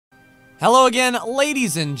Hello again,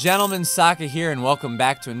 ladies and gentlemen, Saka here, and welcome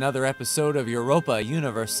back to another episode of Europa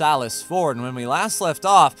Universalis 4. And when we last left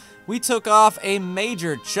off, we took off a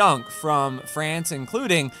major chunk from France,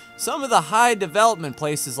 including some of the high development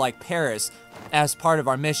places like Paris as part of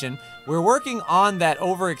our mission. We're working on that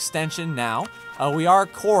overextension now. We are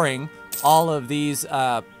coring all of these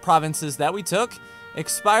provinces that we took.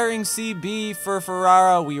 Expiring CB for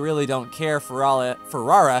Ferrara, we really don't care.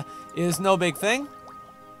 Ferrara is no big thing.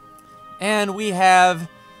 And we have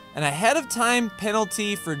an ahead of time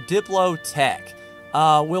penalty for Diplo Tech.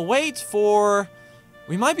 We'll wait for...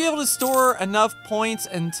 We might be able to store enough points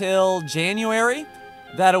until January.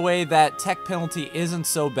 That way that tech penalty isn't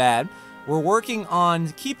so bad. We're working on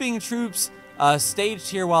keeping troops staged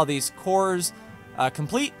here while these cores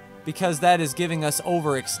complete, because that is giving us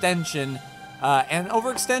overextension. And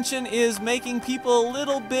overextension is making people a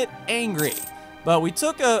little bit angry. But we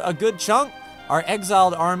took a good chunk. Our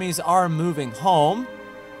exiled armies are moving home.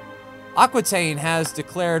 Aquitaine has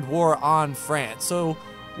declared war on France. So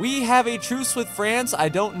we have a truce with France. I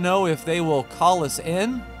don't know if they will call us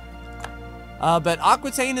in. But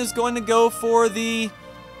Aquitaine is going to go for the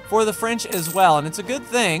French as well. And it's a good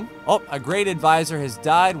thing. Oh, a great advisor has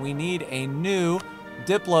died. We need a new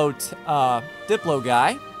Diplo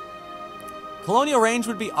guy. Colonial range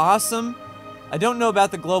would be awesome. I don't know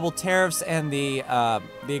about the global tariffs and the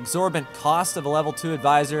exorbitant cost of a level 2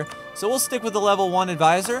 advisor, so we'll stick with the level 1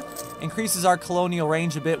 advisor. Increases our colonial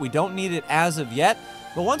range a bit. We don't need it as of yet,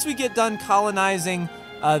 but once we get done colonizing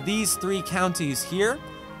these 3 counties here,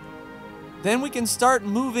 then we can start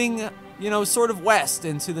moving, you know, sort of west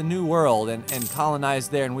into the New World and colonize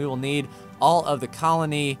there, and we will need all of the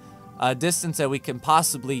colony distance that we can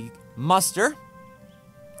possibly muster.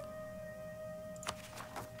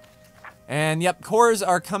 And yep, cores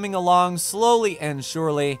are coming along slowly and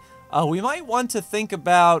surely. We might want to think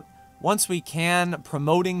about, once we can,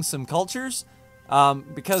 promoting some cultures.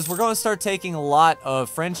 Because we're going to start taking a lot of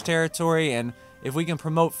French territory, and if we can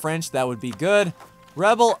promote French, that would be good.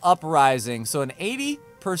 Rebel Uprising. So an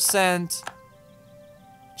 80%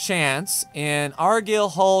 chance in Argyll,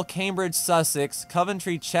 Hull, Cambridge, Sussex,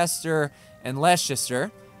 Coventry, Chester, and Leicester.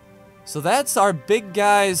 So that's our big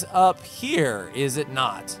guys up here, is it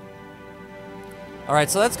not?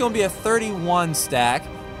 Alright, so that's going to be a 31 stack.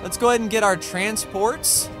 Let's go ahead and get our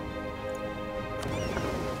transports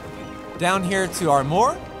down here to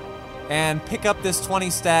Armor and pick up this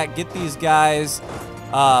 20 stack, get these guys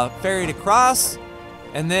ferried across,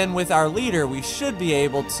 and then with our leader, we should be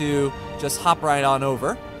able to just hop right on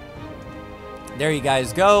over. There you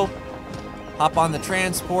guys go. Hop on the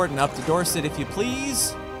transport and up to Dorset if you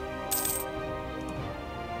please.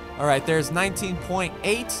 Alright, there's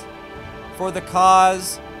 19.8. for the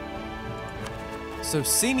cause.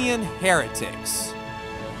 Socinian heretics.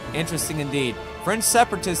 Interesting indeed. French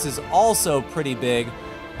separatists is also pretty big.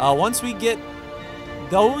 Once we get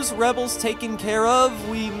those rebels taken care of,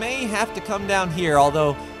 we may have to come down here,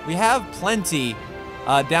 although we have plenty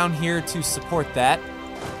down here to support that.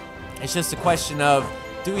 It's just a question of,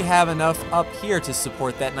 do we have enough up here to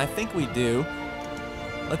support that? And I think we do.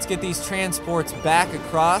 Let's get these transports back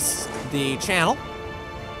across the channel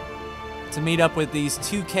to meet up with these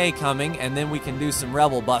 2K coming, and then we can do some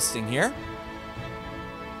rebel busting here.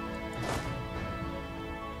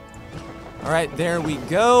 Alright, there we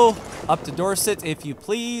go. Up to Dorset, if you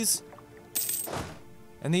please.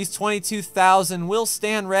 And these 22,000 will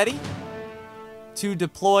stand ready to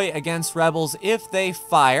deploy against rebels if they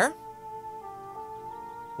fire.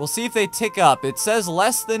 We'll see if they tick up. It says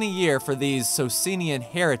less than a year for these Socinian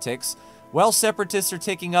heretics. Welsh separatists are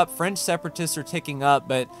ticking up, French separatists are ticking up,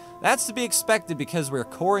 but that's to be expected because we're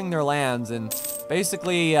coring their lands and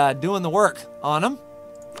basically doing the work on them.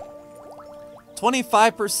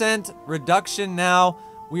 25% reduction now.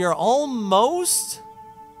 We are almost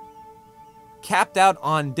capped out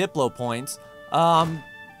on Diplo points.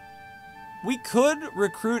 We could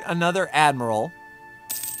recruit another admiral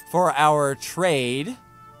for our trade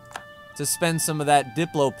to spend some of that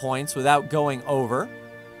Diplo points without going over.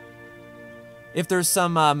 If there's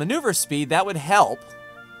some maneuver speed, that would help.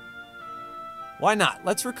 Why not?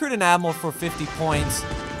 Let's recruit an admiral for 50 points.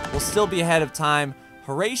 We'll still be ahead of time.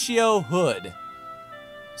 Horatio Hood.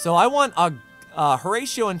 So I want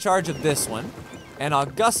Horatio in charge of this one. And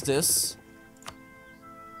Augustus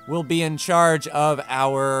will be in charge of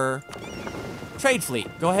our trade fleet.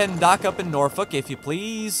 Go ahead and dock up in Norfolk, if you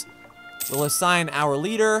please. We'll assign our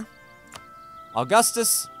leader,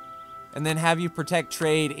 Augustus, and then have you protect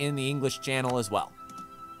trade in the English Channel as well.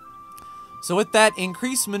 So with that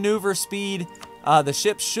increased maneuver speed, the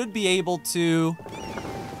ships should be able to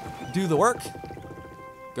do the work.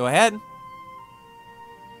 Go ahead,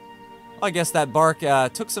 I guess that bark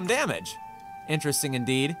took some damage. Interesting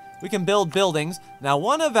indeed. We can build buildings. Now,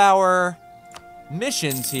 one of our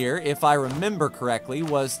missions here, if I remember correctly,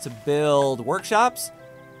 was to build workshops.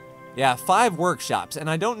 Yeah, 5 workshops. And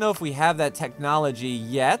I don't know if we have that technology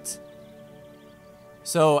yet.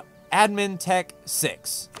 So, Admin Tech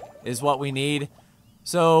 6 is what we need.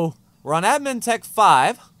 So, we're on Admin Tech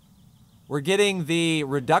 5. We're getting the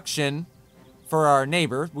reduction for our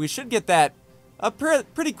neighbor. We should get that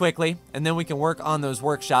pretty quickly, and then we can work on those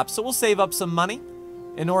workshops. So we'll save up some money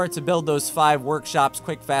in order to build those 5 workshops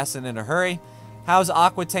quick, fast, and in a hurry. How's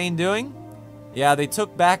Aquitaine doing? Yeah, they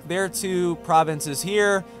took back their 2 provinces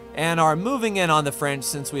here and are moving in on the French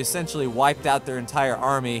since we essentially wiped out their entire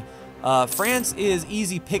army. France is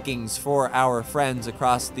easy pickings for our friends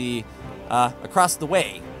across the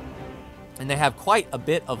way, and they have quite a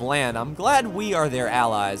bit of land. I'm glad we are their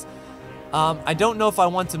allies. I don't know if I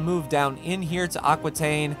want to move down in here to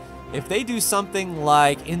Aquitaine. If they do something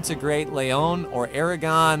like integrate Leon or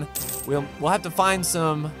Aragon, we'll have to find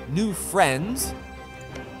some new friends,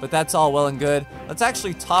 but that's all well and good. Let's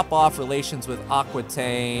actually top off relations with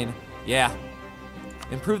Aquitaine. Yeah,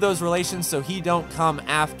 improve those relations so he don't come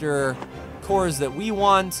after cores that we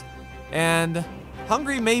want. And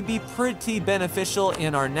Hungary may be pretty beneficial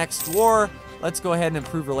in our next war. Let's go ahead and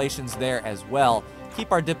improve relations there as well.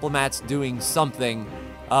 Keep our diplomats doing something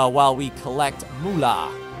while we collect moolah.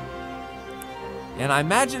 And I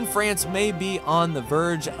imagine France may be on the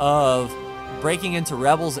verge of breaking into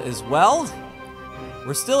rebels as well.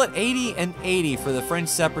 We're still at 80 and 80 for the French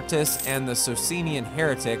separatists and the Socinian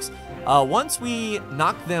heretics. Once we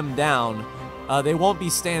knock them down, they won't be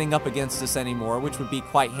standing up against us anymore, which would be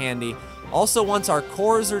quite handy. Also, once our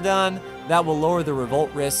cores are done, that will lower the revolt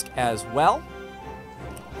risk as well.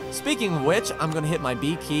 Speaking of which, I'm going to hit my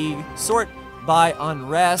B key, sort by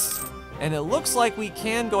unrest, and it looks like we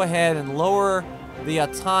can go ahead and lower the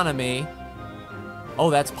autonomy. Oh,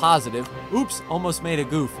 that's positive. Oops, almost made a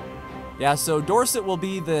goof. Yeah, so Dorset will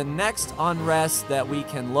be the next unrest that we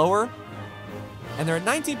can lower. And they're at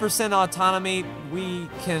 19% autonomy. We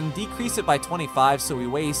can decrease it by 25, so we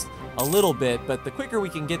waste a little bit, but the quicker we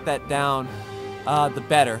can get that down, the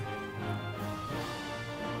better.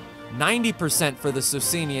 90% for the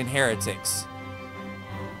Socinian heretics.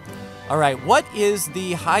 All right, what is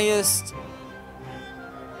the highest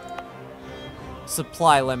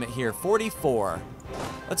supply limit here? 44.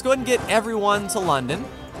 Let's go ahead and get everyone to London.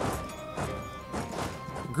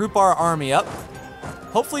 Group our army up.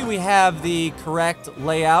 Hopefully we have the correct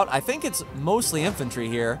layout. I think it's mostly infantry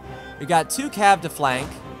here. We got 2 cav to flank,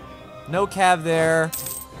 no cav there,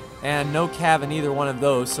 and no cav in either one of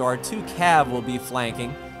those, so our 2 cav will be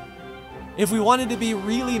flanking. If we wanted to be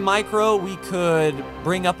really micro, we could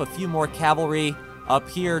bring up a few more cavalry up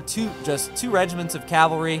here, just 2 regiments of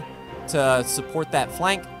cavalry to support that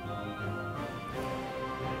flank.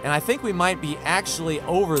 And I think we might be actually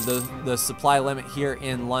over the supply limit here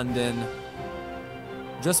in London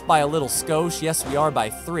just by a little skosh. Yes, we are by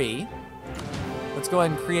 3. Let's go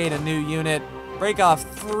ahead and create a new unit. Break off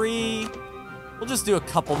 3. We'll just do a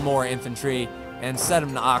couple more infantry and set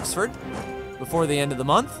them to Oxford before the end of the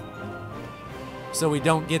month, so we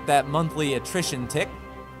don't get that monthly attrition tick.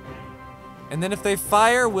 And then if they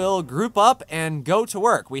fire, we'll group up and go to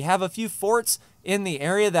work. We have a few forts in the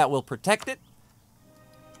area that will protect it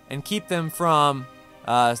and keep them from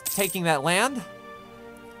taking that land.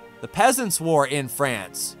 The Peasants' War in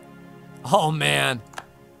France. Oh man,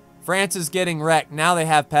 France is getting wrecked. Now they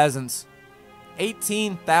have peasants.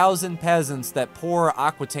 18,000 peasants that poor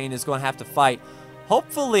Aquitaine is going to have to fight.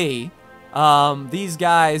 Hopefully, these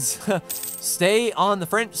guys stay on the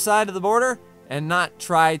French side of the border and not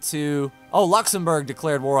try to... Oh, Luxembourg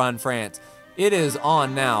declared war on France. It is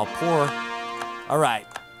on now. Poor... All right.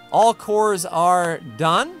 All cores are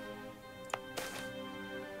done.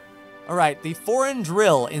 All right, the foreign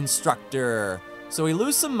drill instructor. So we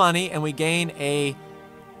lose some money and we gain a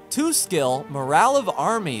 2-skill morale of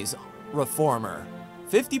armies reformer.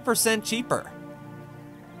 50% cheaper.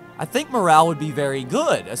 I think morale would be very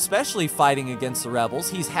good, especially fighting against the rebels.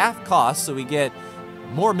 He's half cost, so we get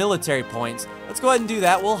more military points. Let's go ahead and do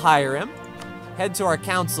that. We'll hire him. Head to our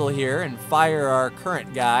council here and fire our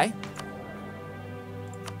current guy.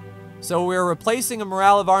 So we're replacing a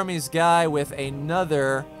morale of armies guy with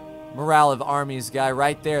another morale of armies guy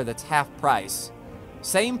right there that's half price.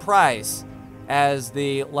 Same price as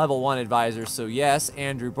the level 1 advisor. So yes,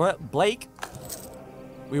 Andrew Blake,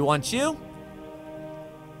 we want you.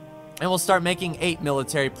 And we'll start making 8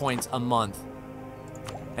 military points a month.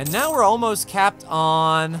 And now we're almost capped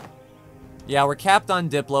on... Yeah, we're capped on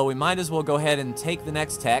Diplo. We might as well go ahead and take the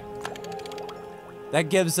next tech. That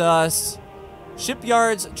gives us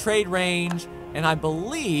shipyards, trade range, and I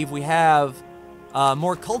believe we have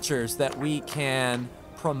more cultures that we can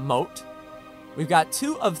promote. We've got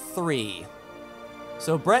 2 of 3.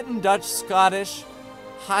 So Breton, Dutch, Scottish,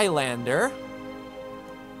 Highlander.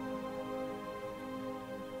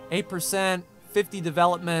 8%, 50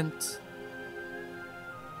 development,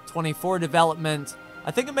 24 development.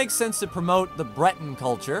 I think it makes sense to promote the Breton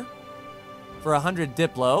culture for 100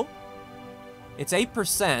 Diplo. It's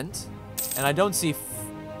 8%, and I don't see,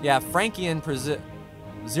 Frankian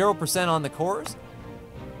 0% on the cores.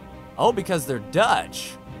 Oh, because they're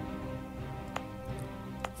Dutch.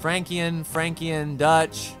 Frankian,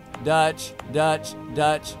 Dutch.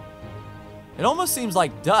 It almost seems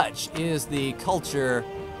like Dutch is the culture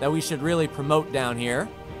that we should really promote down here.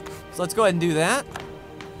 So let's go ahead and do that.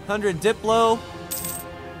 100 Diplo.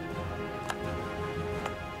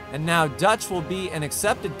 And now Dutch will be an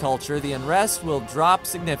accepted culture. The unrest will drop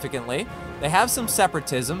significantly. They have some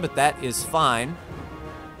separatism, but that is fine.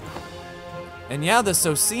 And yeah, the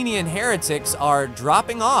Socinian heretics are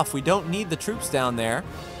dropping off. We don't need the troops down there.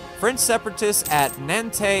 French separatists at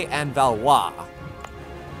Nantes and Valois.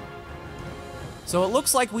 So it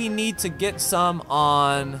looks like we need to get some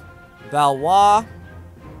on Valois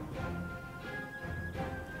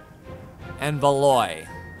and Valois.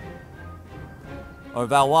 Or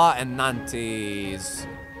Valois and Nantes.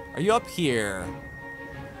 Are you up here?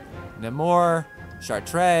 Namur,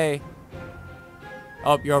 Chartres.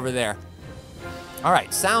 Oh, you're over there. All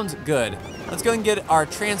right, sounds good. Let's go and get our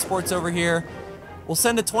transports over here. We'll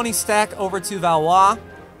send a 20 stack over to Valois.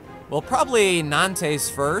 Well, probably Nantes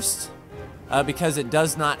first, because it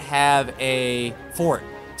does not have a fort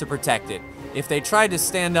to protect it. If they tried to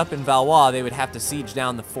stand up in Valois, they would have to siege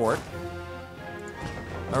down the fort.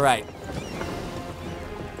 All right.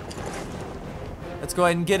 Let's go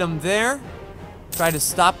ahead and get them there. Try to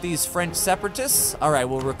stop these French separatists. All right,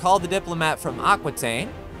 we'll recall the diplomat from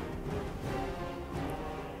Aquitaine.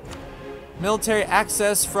 Military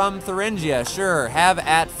access from Thuringia. Sure, have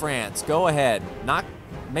at France. Go ahead.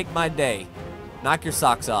 Make my day. Knock your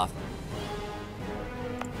socks off.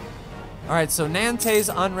 All right, so Nantes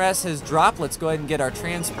unrest has dropped. Let's go ahead and get our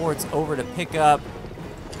transports over to pick up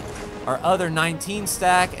our other 19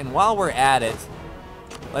 stack. And while we're at it,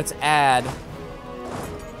 let's add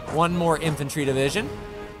one more infantry division,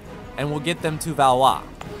 and we'll get them to Valois.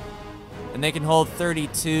 And they can hold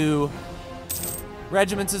 32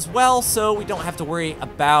 regiments as well, so we don't have to worry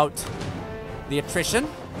about the attrition.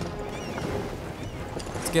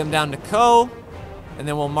 Let's get them down to Co, and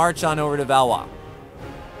then we'll march on over to Valois.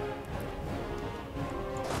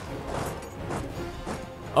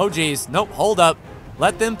 Oh geez, nope, hold up.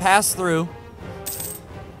 Let them pass through.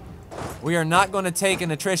 We are not going to take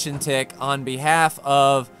an attrition tick on behalf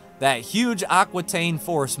of that huge Aquitaine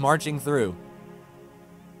force marching through.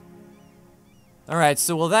 All right,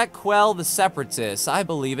 so will that quell the separatists? I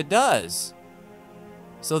believe it does.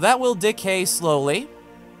 So that will decay slowly.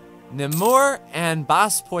 Namur and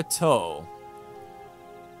Basse-Poitou.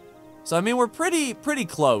 So, I mean, we're pretty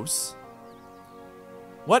close.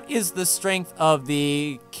 What is the strength of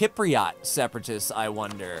the Cypriot separatists, I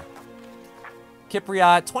wonder?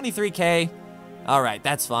 Cypriot, 23k. All right,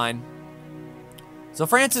 that's fine. So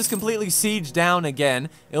France is completely sieged down again.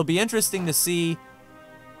 It'll be interesting to see...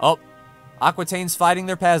 Oh, Aquitaine's fighting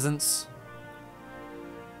their peasants.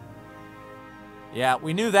 Yeah,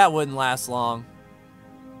 we knew that wouldn't last long.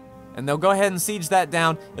 And they'll go ahead and siege that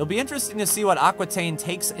down. It'll be interesting to see what Aquitaine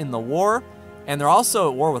takes in the war. And they're also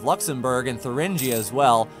at war with Luxembourg and Thuringia as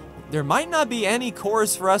well. There might not be any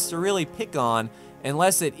cores for us to really pick on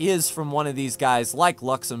unless it is from one of these guys like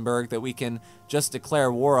Luxembourg that we can just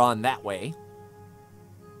declare war on that way.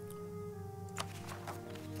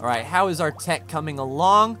 All right, how is our tech coming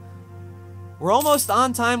along? We're almost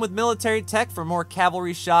on time with military tech for more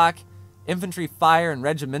cavalry shock, infantry fire, and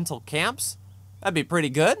regimental camps. That'd be pretty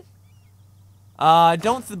good. I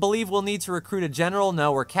don't believe we'll need to recruit a general.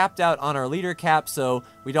 No, we're capped out on our leader cap, so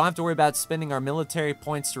we don't have to worry about spending our military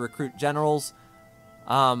points to recruit generals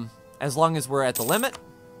as long as we're at the limit.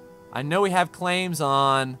 I know we have claims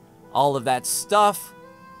on all of that stuff.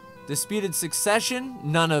 Disputed succession.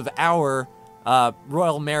 None of our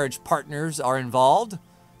royal marriage partners are involved.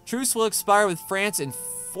 Truce will expire with France in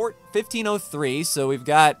 1503, so we've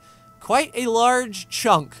got quite a large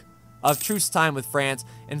chunk of truce time with France.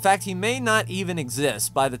 In fact, he may not even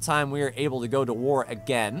exist by the time we are able to go to war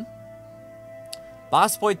again.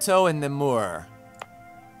 Basse-Poitou and Namur.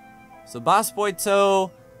 So Basse-Poitou,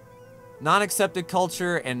 non-accepted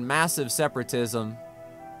culture and massive separatism.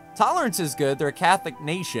 Tolerance is good, they're a Catholic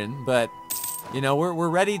nation, but You know, we're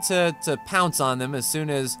ready to pounce on them as soon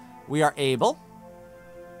as we are able.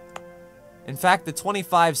 In fact, the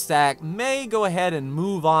 25 stack may go ahead and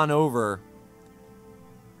move on over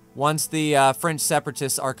once the French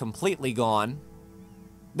separatists are completely gone.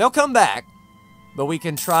 They'll come back, but we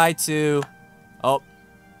can try to... Oh,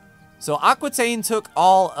 so Aquitaine took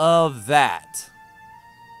all of that.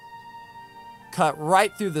 Cut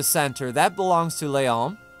right through the center. That belongs to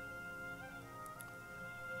Leon.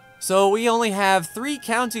 So we only have 3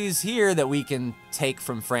 counties here that we can take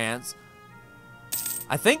from France.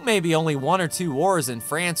 I think maybe only 1 or 2 wars in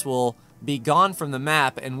France will be gone from the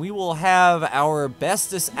map, and we will have our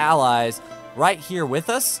bestest allies right here with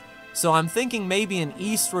us. So I'm thinking maybe an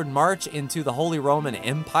eastward march into the Holy Roman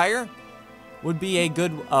Empire would be a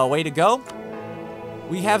good way to go.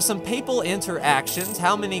 We have some papal interactions.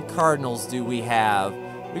 How many cardinals do we have?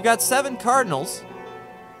 We've got 7 cardinals.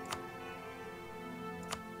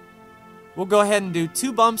 We'll go ahead and do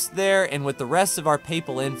 2 bumps there, and with the rest of our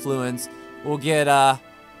papal influence, we'll get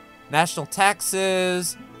national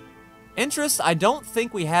taxes. Interest, I don't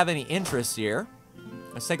think we have any interest here.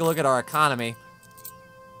 Let's take a look at our economy.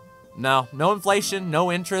 No inflation,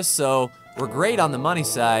 no interest, so we're great on the money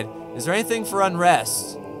side. Is there anything for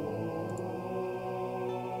unrest?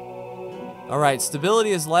 Alright,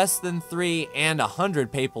 stability is less than 3 and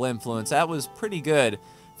 100 papal influence. That was pretty good.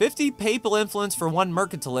 50 papal influence for 1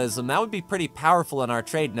 mercantilism. That would be pretty powerful in our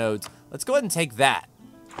trade nodes. Let's go ahead and take that.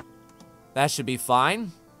 That should be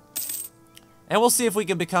fine. And we'll see if we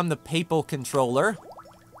can become the papal controller.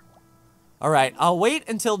 Alright, I'll wait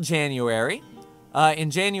until January.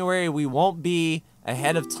 In January, we won't be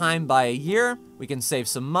ahead of time by a year. We can save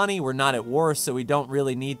some money. We're not at war, so we don't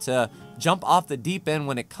really need to jump off the deep end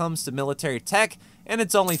when it comes to military tech, and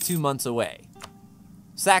it's only 2 months away.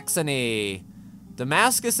 Saxony.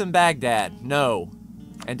 Damascus and Baghdad. No.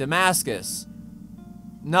 And Damascus.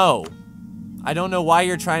 No. I don't know why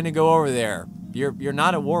you're trying to go over there. You're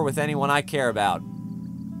not at war with anyone I care about.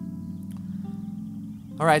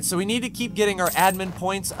 Alright, so we need to keep getting our admin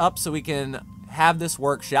points up so we can have this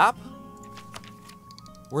workshop.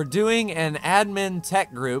 We're doing an admin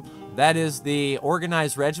tech group. That is the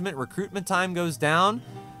organized regiment. Recruitment time goes down.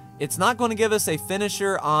 It's not going to give us a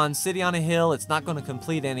finisher on City on a Hill. It's not going to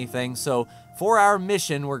complete anything. So for our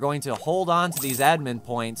mission, we're going to hold on to these admin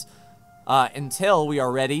points until we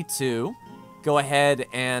are ready to go ahead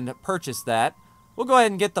and purchase that. We'll go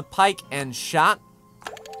ahead and get the pike and shot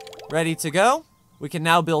ready to go. We can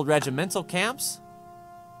now build regimental camps.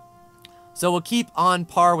 So we'll keep on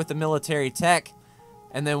par with the military tech.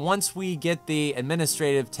 And then once we get the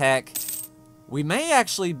administrative tech, we may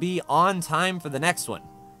actually be on time for the next one.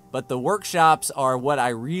 But the workshops are what I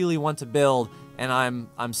really want to build, and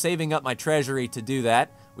I'm saving up my treasury to do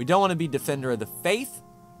that. We don't want to be Defender of the Faith,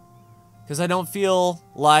 because I don't feel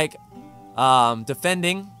like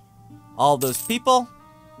defending all those people.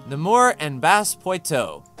 Namur and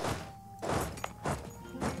Basse-Poitou.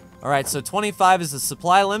 Alright, so 25 is the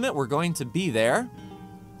supply limit. We're going to be there.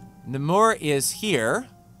 Namur is here.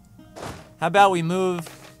 How about we move...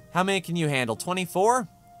 How many can you handle? 24?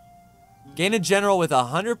 Gain a general with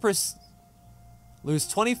 100%... Lose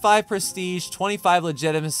 25 prestige, 25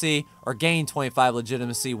 legitimacy, or gain 25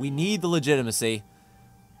 legitimacy. We need the legitimacy.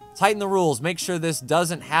 Tighten the rules. Make sure this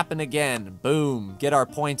doesn't happen again. Boom. Get our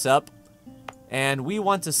points up. And we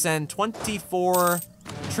want to send 24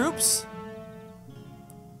 troops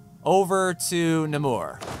over to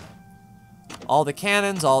Namur. All the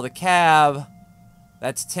cannons, all the cav.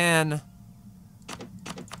 That's 10.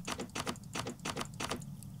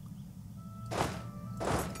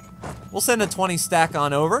 We'll send a 20 stack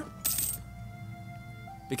on over,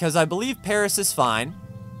 because I believe Paris is fine.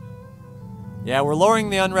 Yeah, we're lowering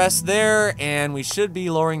the unrest there, and we should be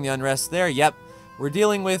lowering the unrest there. Yep, we're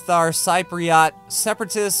dealing with our Cypriot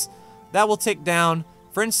separatists. That will tick down.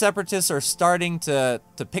 French separatists are starting to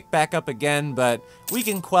pick back up again, but we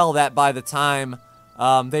can quell that by the time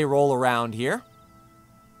they roll around here.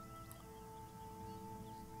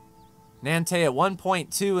 Nantes at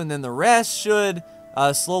 1.2, and then the rest should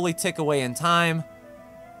slowly tick away in time.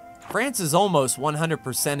 France is almost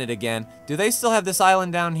 100%ed again. Do they still have this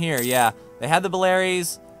island down here? Yeah, they have the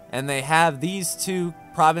Baleares, and they have these 2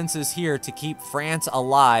 provinces here to keep France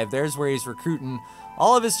alive. There's where he's recruiting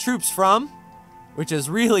all of his troops from, which is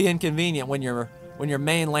really inconvenient when your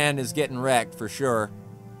mainland is getting wrecked, for sure.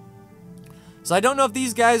 So I don't know if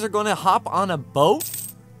these guys are going to hop on a boat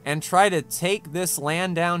and try to take this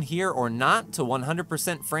land down here or not to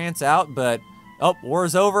 100% France out, but... Oh,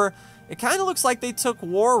 war's over. It kind of looks like they took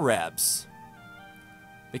war reps,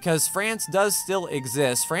 because France does still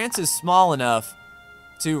exist. France is small enough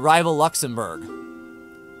to rival Luxembourg.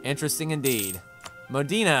 Interesting indeed.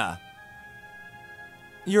 Modena.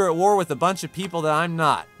 You're at war with a bunch of people that I'm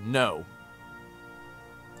not. No.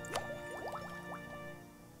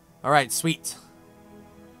 Alright, sweet.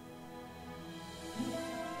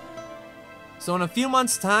 So in a few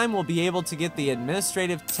months' time, we'll be able to get the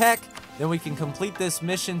administrative tech. Then we can complete this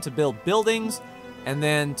mission to build buildings. And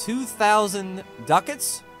then 2,000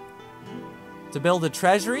 ducats to build a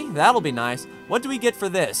treasury. That'll be nice. What do we get for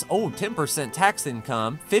this? Oh, 10% tax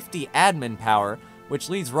income, 50 admin power, which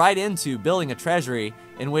leads right into building a treasury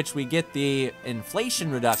in which we get the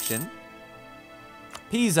inflation reduction.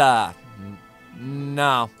 Pisa.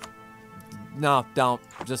 No. No, don't.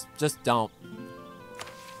 Just don't.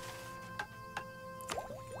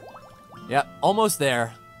 Yep, almost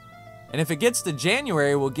there. And if it gets to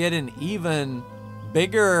January, we'll get an even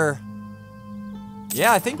bigger...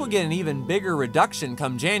 Yeah, I think we'll get an even bigger reduction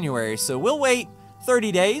come January. So we'll wait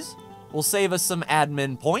 30 days. We'll save us some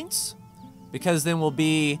admin points, because then we'll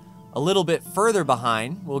be a little bit further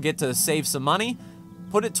behind. We'll get to save some money,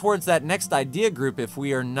 put it towards that next idea group if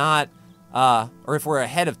we are not, or if we're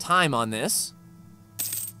ahead of time on this.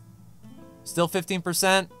 Still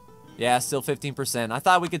 15%? Yeah, still 15%. I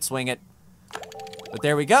thought we could swing it. But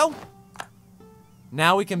there we go.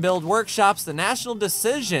 Now we can build workshops, the national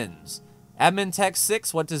decisions. Admin Tech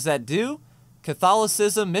 6, what does that do?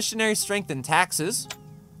 Catholicism, missionary strength, and taxes.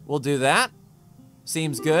 We'll do that.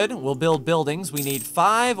 Seems good. We'll build buildings. We need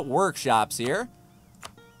 5 workshops here.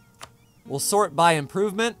 We'll sort by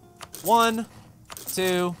improvement. 1,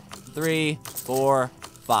 2, 3, 4,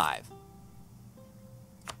 5.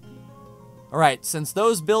 Alright, since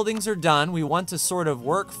those buildings are done, we want to sort of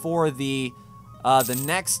work for the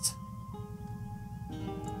next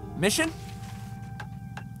mission.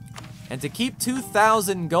 And to keep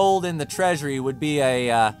 2,000 gold in the treasury would be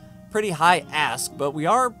a pretty high ask, but we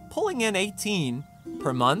are pulling in 18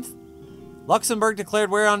 per month. Luxembourg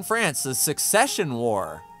declared war on France, the succession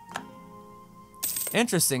war.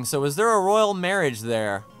 Interesting, so was there a royal marriage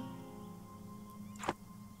there?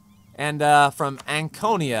 And from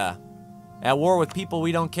Anconia, at war with people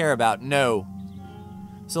we don't care about, no.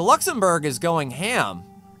 So Luxembourg is going ham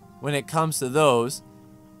when it comes to those.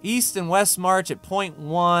 East and West March at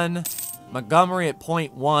 0.1, Montgomery at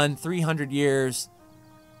 0.1, 300 years,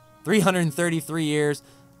 333 years.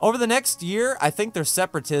 Over the next year, I think their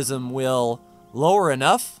separatism will lower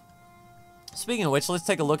enough. Speaking of which, let's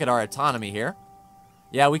take a look at our autonomy here.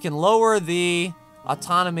 Yeah, we can lower the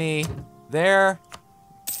autonomy there,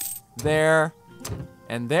 there,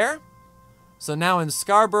 and there. So now in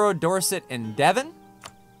Scarborough, Dorset, and Devon,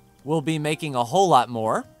 we'll be making a whole lot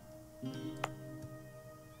more.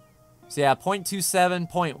 So yeah,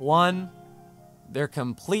 0.27, 0.1. They're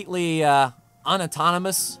completely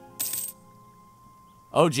unautonomous.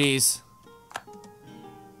 Oh, geez.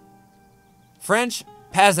 French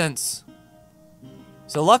peasants.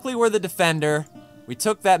 So luckily we're the defender. We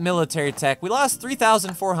took that military tech. We lost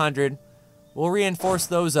 3,400. We'll reinforce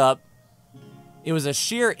those up. It was a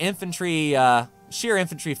sheer infantry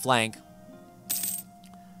flank.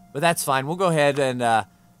 But that's fine. We'll go ahead and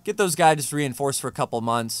get those guys reinforced for a couple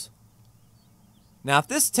months. Now, if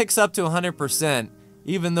this ticks up to 100%,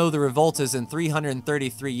 even though the revolt is in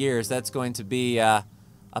 333 years, that's going to be a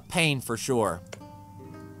pain for sure.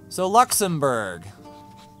 So, Luxembourg.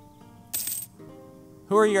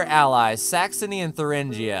 Who are your allies? Saxony and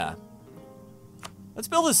Thuringia. Let's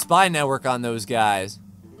build a spy network on those guys.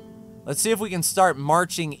 Let's see if we can start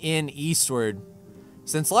marching in eastward.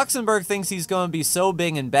 Since Luxembourg thinks he's going to be so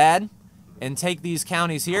big and bad and take these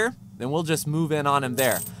counties here, then we'll just move in on him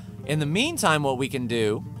there. In the meantime, what we can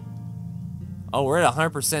do... Oh, we're at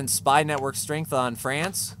 100% spy network strength on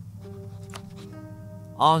France.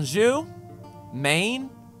 Anjou.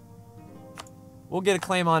 Maine. We'll get a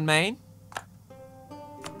claim on Maine.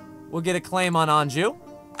 We'll get a claim on Anjou.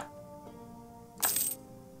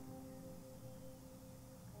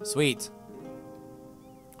 Sweet.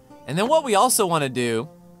 And then what we also want to do...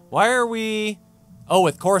 Why are we... Oh,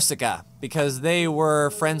 with Corsica. Because they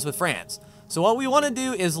were friends with France. So what we want to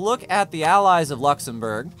do is look at the allies of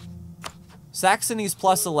Luxembourg. Saxony's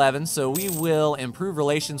plus 11, so we will improve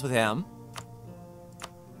relations with him.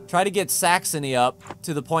 Try to get Saxony up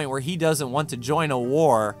to the point where he doesn't want to join a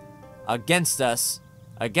war against us,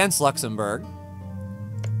 against Luxembourg.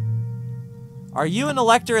 Are you an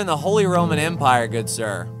elector in the Holy Roman Empire, good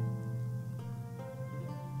sir?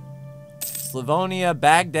 Slavonia,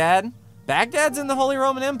 Baghdad. Baghdad's in the Holy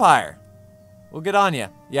Roman Empire. Well, good on you.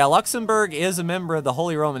 Yeah, Luxembourg is a member of the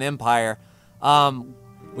Holy Roman Empire.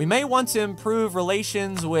 We may want to improve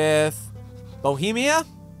relations with Bohemia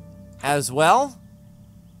as well.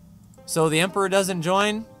 So the Emperor doesn't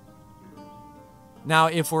join. Now,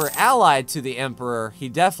 if we're allied to the Emperor, he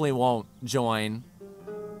definitely won't join.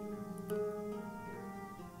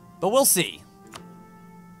 But we'll see.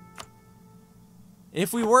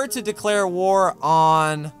 If we were to declare war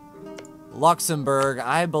on Luxembourg,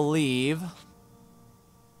 I believe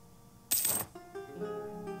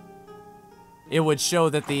it would show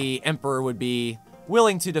that the Emperor would be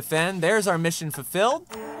willing to defend. There's our mission fulfilled.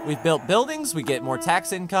 We've built buildings, we get more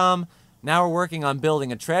tax income. Now we're working on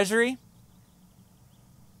building a treasury.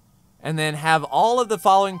 And then have all of the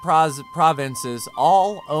following provinces,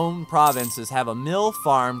 all owned provinces, have a mill,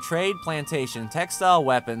 farm, trade, plantation, textile,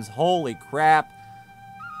 weapons. Holy crap.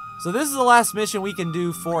 So this is the last mission we can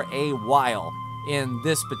do for a while in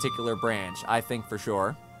this particular branch, I think for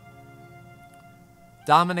sure.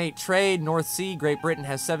 Dominate trade, North Sea. Great Britain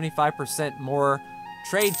has 75% more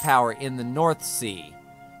trade power in the North Sea.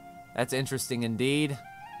 That's interesting indeed.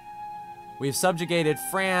 We've subjugated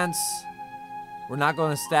France. We're not going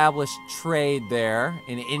to establish trade there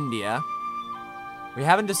in India. We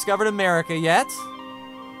haven't discovered America yet.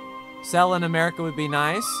 Sell in America would be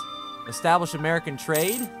nice. Establish American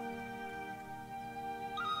trade.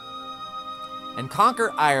 And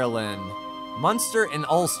conquer Ireland. Munster and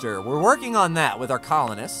Ulster. We're working on that with our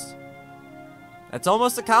colonists. That's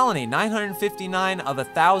almost a colony. 959 of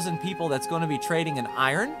 1,000 people that's going to be trading in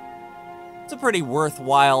iron. It's a pretty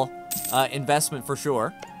worthwhile investment for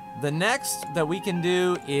sure. The next that we can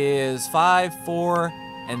do is 5, 4,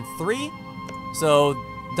 and 3. So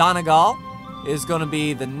Donegal is going to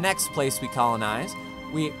be the next place we colonize.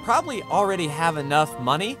 We probably already have enough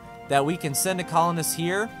money that we can send a colonist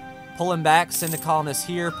here, pull him back, send a colonist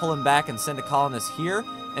here, pull him back, and send a colonist here,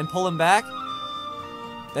 and pull him back.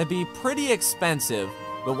 That'd be pretty expensive,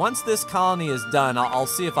 but once this colony is done, I'll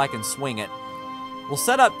see if I can swing it. We'll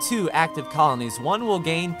set up 2 active colonies. One will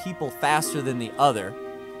gain people faster than the other.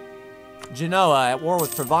 Genoa at war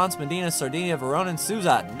with Provence, Medina, Sardinia, Verona, and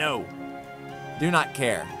Susa. No. Do not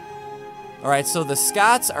care. Alright, so the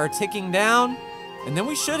Scots are ticking down, and then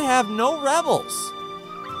we should have no rebels.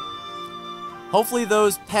 Hopefully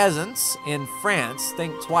those peasants in France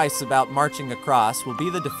think twice about marching across. Will be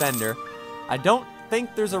the defender. I don't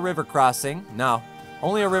think there's a river crossing. No,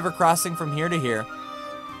 only a river crossing from here to here.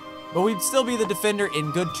 But we'd still be the defender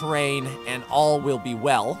in good terrain, and all will be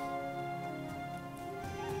well.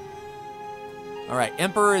 Alright,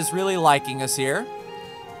 Emperor is really liking us here.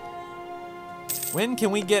 When can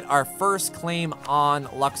we get our first claim on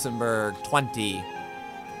Luxembourg? 20.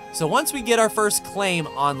 So once we get our first claim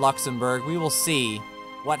on Luxembourg, we will see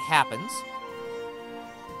what happens.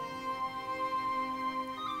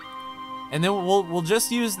 And then we'll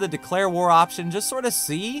just use the declare war option, just sort of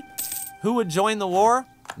see who would join the war.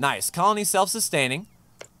 Nice, colony self-sustaining.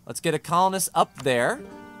 Let's get a colonist up there.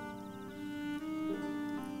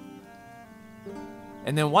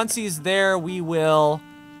 And then once he's there, we will...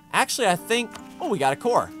 Actually, I think... Oh, we got a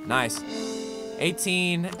core. Nice.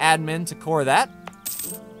 18 admin to core that.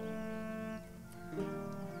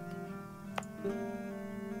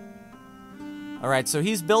 Alright, so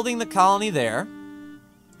he's building the colony there.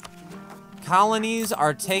 Colonies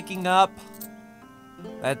are taking up...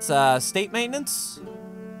 That's state maintenance.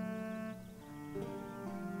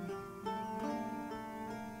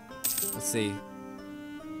 Let's see.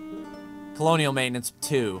 Colonial maintenance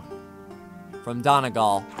 2 from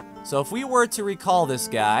Donegal. So if we were to recall this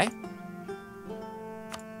guy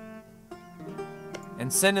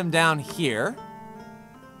and send him down here,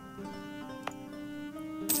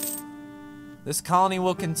 this colony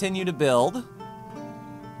will continue to build.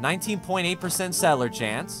 19.8% settler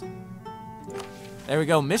chance. There we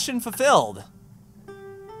go, mission fulfilled.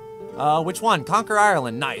 Which one? Conquer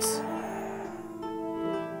Ireland, nice.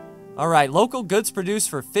 Alright, local goods produced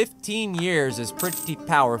for 15 years is pretty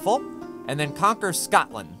powerful. And then conquer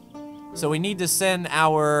Scotland. So we need to send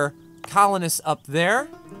our colonists up there.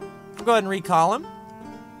 We'll go ahead and recall him.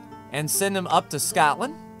 And send him up to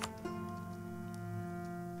Scotland.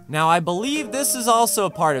 Now, I believe this is also a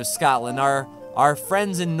part of Scotland. Our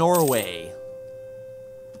friends in Norway.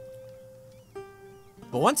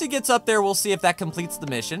 But once he gets up there, we'll see if that completes the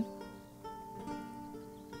mission.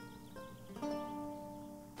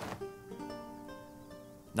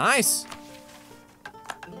 Nice.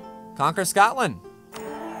 Conquer Scotland.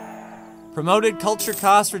 Promoted culture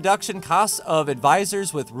cost reduction, costs of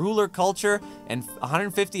advisors with ruler culture, and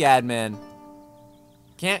 150 admin.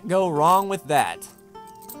 Can't go wrong with that.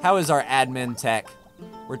 How is our admin tech?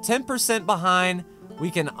 We're 10% behind. We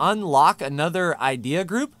can unlock another idea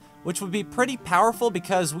group, which would be pretty powerful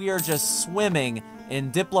because we are just swimming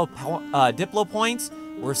in Diplo points.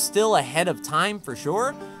 We're still ahead of time for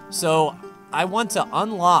sure. So I want to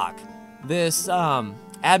unlock this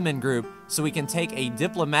admin group so we can take a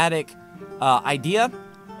diplomatic idea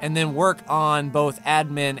and then work on both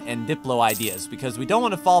admin and diplo ideas, because we don't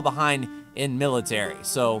want to fall behind in military.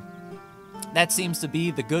 So that seems to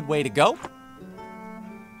be the good way to go.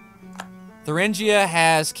 Thuringia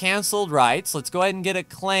has canceled rights. Let's go ahead and get a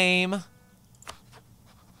claim.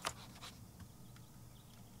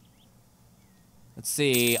 Let's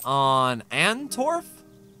see, on Antorf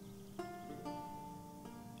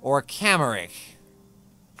or Kamerick?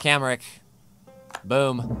 Kamerick.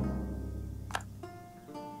 Boom.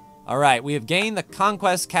 All right, we have gained the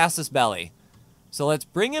Conquest Casus Belli. So let's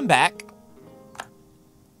bring him back.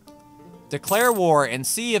 Declare war and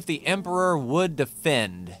see if the Emperor would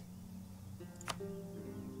defend.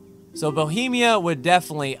 So Bohemia would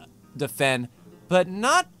definitely defend, but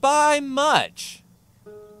not by much.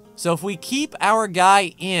 So if we keep our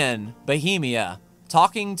guy in Bohemia,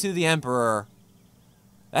 talking to the Emperor,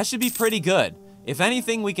 that should be pretty good. If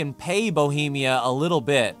anything, we can pay Bohemia a little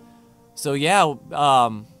bit. So yeah,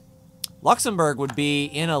 Luxembourg would be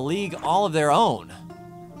in a league all of their own.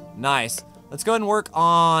 Nice. Let's go ahead and work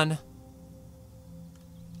on...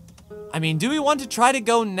 I mean, do we want to try to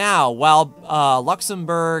go now while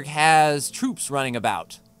Luxembourg has troops running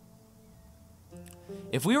about?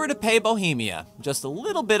 If we were to pay Bohemia just a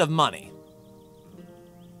little bit of money.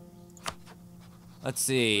 Let's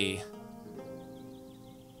see.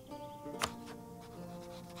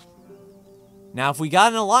 Now, if we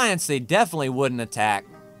got an alliance, they definitely wouldn't attack.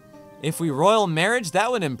 If we royal marriage,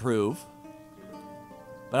 that would improve.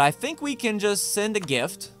 But I think we can just send a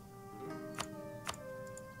gift.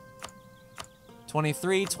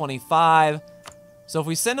 23, 25. So if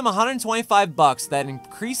we send him 125 bucks, that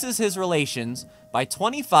increases his relations by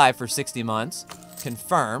 25 for 60 months.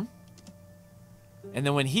 Confirm. And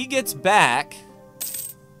then when he gets back,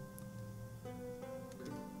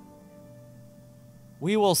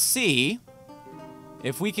 we will see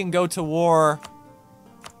if we can go to war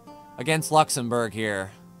against Luxembourg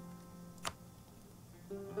here.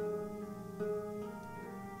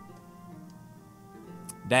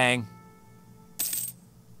 Dang.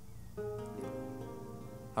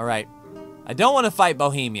 Alright. I don't want to fight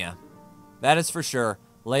Bohemia. That is for sure.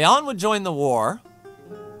 Leon would join the war.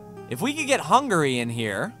 If we could get Hungary in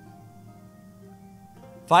here.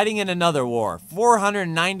 Fighting in another war.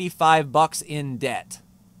 495 bucks in debt.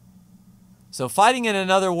 So fighting in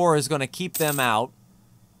another war is going to keep them out.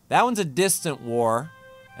 That one's a distant war.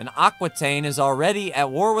 And Aquitaine is already at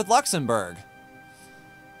war with Luxembourg.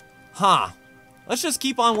 Huh. Let's just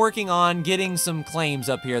keep on working on getting some claims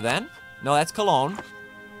up here then. No, that's Cologne.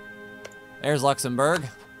 There's Luxembourg.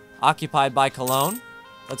 Occupied by Cologne.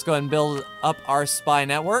 Let's go ahead and build up our spy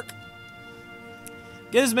network.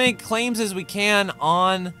 Get as many claims as we can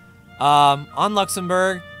on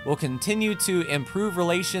Luxembourg. We'll continue to improve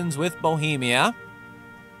relations with Bohemia.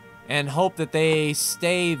 And hope that they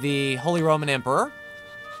stay the Holy Roman Emperor.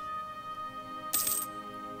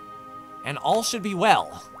 And all should be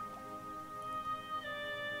well.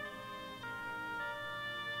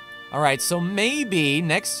 Alright, so maybe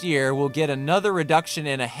next year we'll get another reduction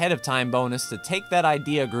in ahead of time bonus to take that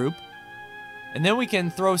idea group. And then we can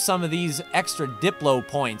throw some of these extra Diplo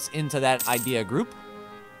points into that idea group.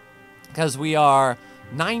 Because we are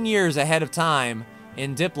 9 years ahead of time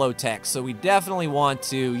in Diplo tech, so we definitely want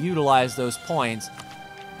to utilize those points.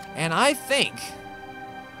 And I think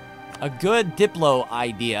a good Diplo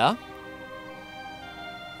idea,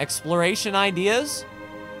 exploration ideas.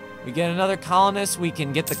 We get another colonist, we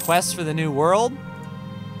can get the quest for the New World.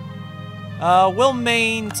 We'll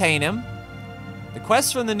maintain him. The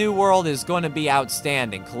quest from the New World is going to be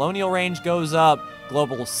outstanding. Colonial range goes up,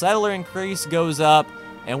 global settler increase goes up,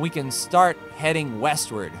 and we can start heading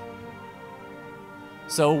westward.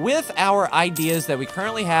 So with our ideas that we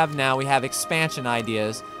currently have now, we have expansion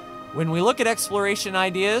ideas. When we look at exploration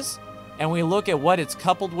ideas, and we look at what it's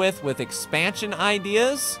coupled with expansion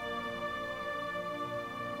ideas,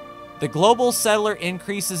 the global settler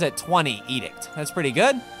increases at 20 edict. That's pretty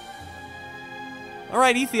good. All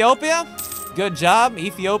right, Ethiopia. Good job.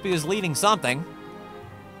 Ethiopia is leading something.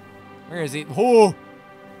 Where is he? Oh,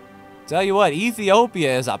 tell you what,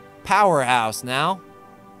 Ethiopia is a powerhouse now.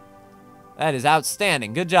 That is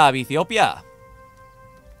outstanding. Good job, Ethiopia.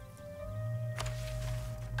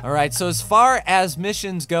 All right, so as far as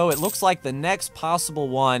missions go, it looks like the next possible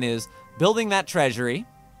one is building that treasury.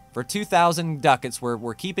 For 2,000 ducats,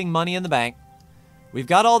 we're keeping money in the bank. We've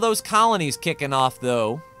got all those colonies kicking off,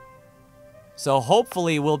 though. So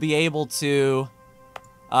hopefully we'll be able to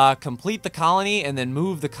complete the colony and then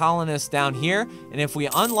move the colonists down here. And if we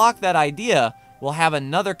unlock that idea, we'll have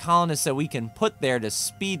another colonist that we can put there to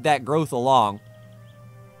speed that growth along.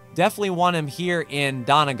 Definitely want him here in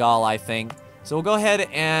Donegal, I think. So we'll go ahead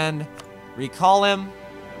and recall him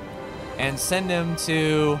and send him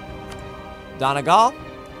to Donegal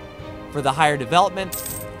for the higher development.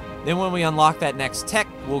 Then when we unlock that next tech,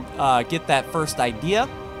 we'll get that first idea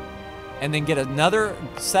and then get another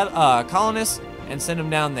set colonist and send them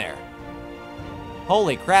down there.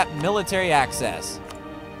 Holy crap, military access.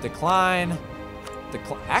 Decline.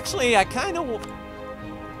 Actually, I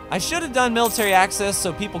should have done military access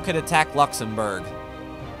so people could attack Luxembourg.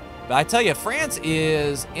 But I tell you, France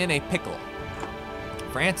is in a pickle.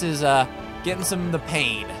 France is getting some of the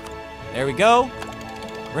pain. There we go.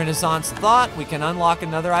 Renaissance thought. We can unlock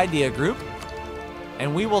another idea group.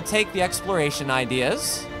 And we will take the exploration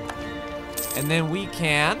ideas. And then we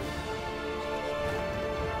can...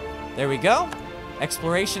 There we go.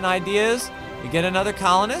 Exploration ideas. We get another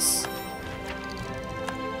colonist.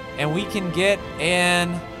 And we can get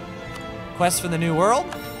an quest for the New World.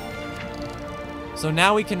 So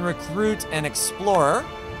now we can recruit an explorer.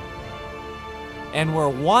 And we're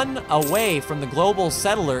one away from the global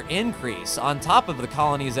settler increase on top of the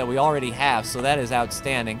colonies that we already have. So that is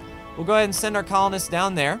outstanding. We'll go ahead and send our colonists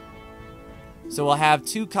down there. So we'll have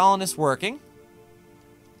 2 colonists working.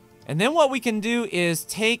 And then what we can do is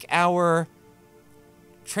take our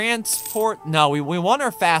transport... No, we want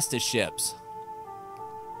our fastest ships.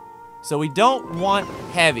 So we don't want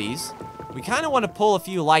heavies. We kind of want to pull a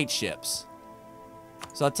few light ships.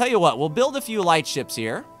 So I'll tell you what, we'll build a few light ships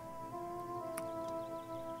here.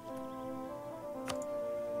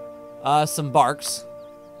 Some barks.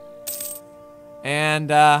 And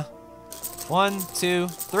 1, 2,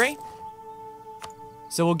 3.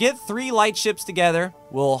 So we'll get 3 light ships together.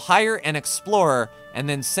 We'll hire an explorer and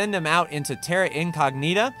then send them out into Terra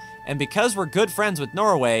Incognita. And because we're good friends with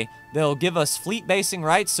Norway, they'll give us fleet basing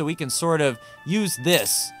rights so we can sort of use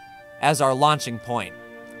this as our launching point.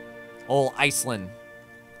 Old Iceland.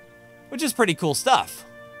 Which is pretty cool stuff.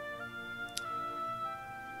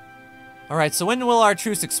 Alright, so when will our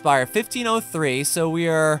truce expire? 1503, so we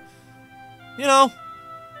are,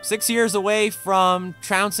 6 years away from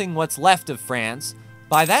trouncing what's left of France.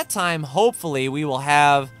 By that time, hopefully, we will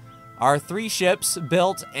have our 3 ships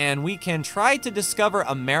built and we can try to discover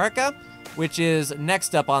America, which is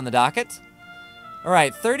next up on the docket.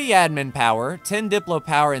 Alright, 30 admin power, 10 diplo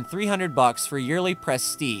power, and $300 for yearly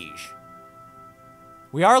prestige.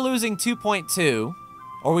 We are losing 2.2,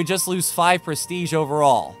 or we just lose 5 prestige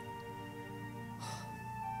overall.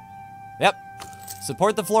 Yep.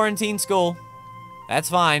 Support the Florentine school. That's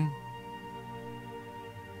fine.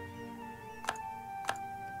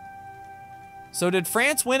 So did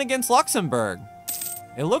France win against Luxembourg?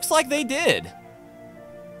 It looks like they did.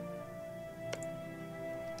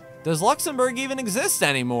 Does Luxembourg even exist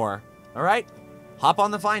anymore? All right, hop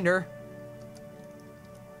on the Finder.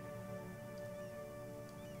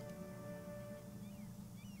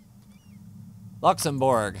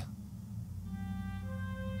 Luxembourg.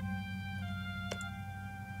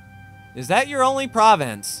 Is that your only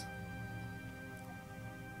province?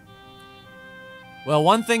 Well,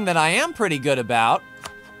 one thing that I am pretty good about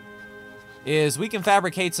is we can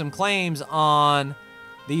fabricate some claims on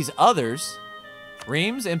these others.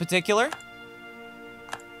 Reims in particular.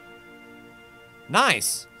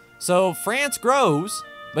 Nice. So France grows,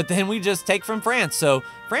 but then we just take from France. So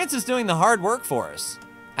France is doing the hard work for us.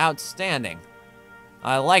 Outstanding.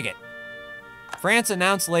 I like it. France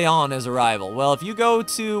announced Leon as a rival. Well, if you go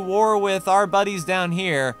to war with our buddies down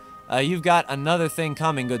here, you've got another thing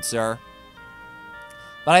coming, good sir.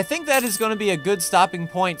 But I think that is going to be a good stopping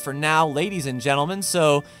point for now, ladies and gentlemen.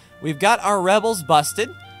 So we've got our rebels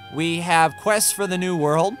busted. We have quests for the New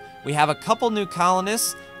World. We have a couple new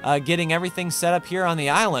colonists getting everything set up here on the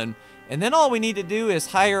island. And then all we need to do is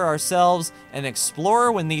hire ourselves an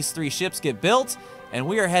explorer when these 3 ships get built. And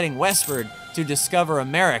we are heading westward to discover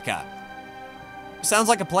America. Sounds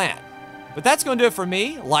like a plan. But that's going to do it for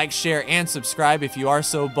me. Like, share, and subscribe if you are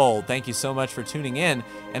so bold. Thank you so much for tuning in,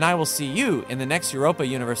 and I will see you in the next Europa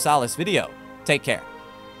Universalis video. Take care.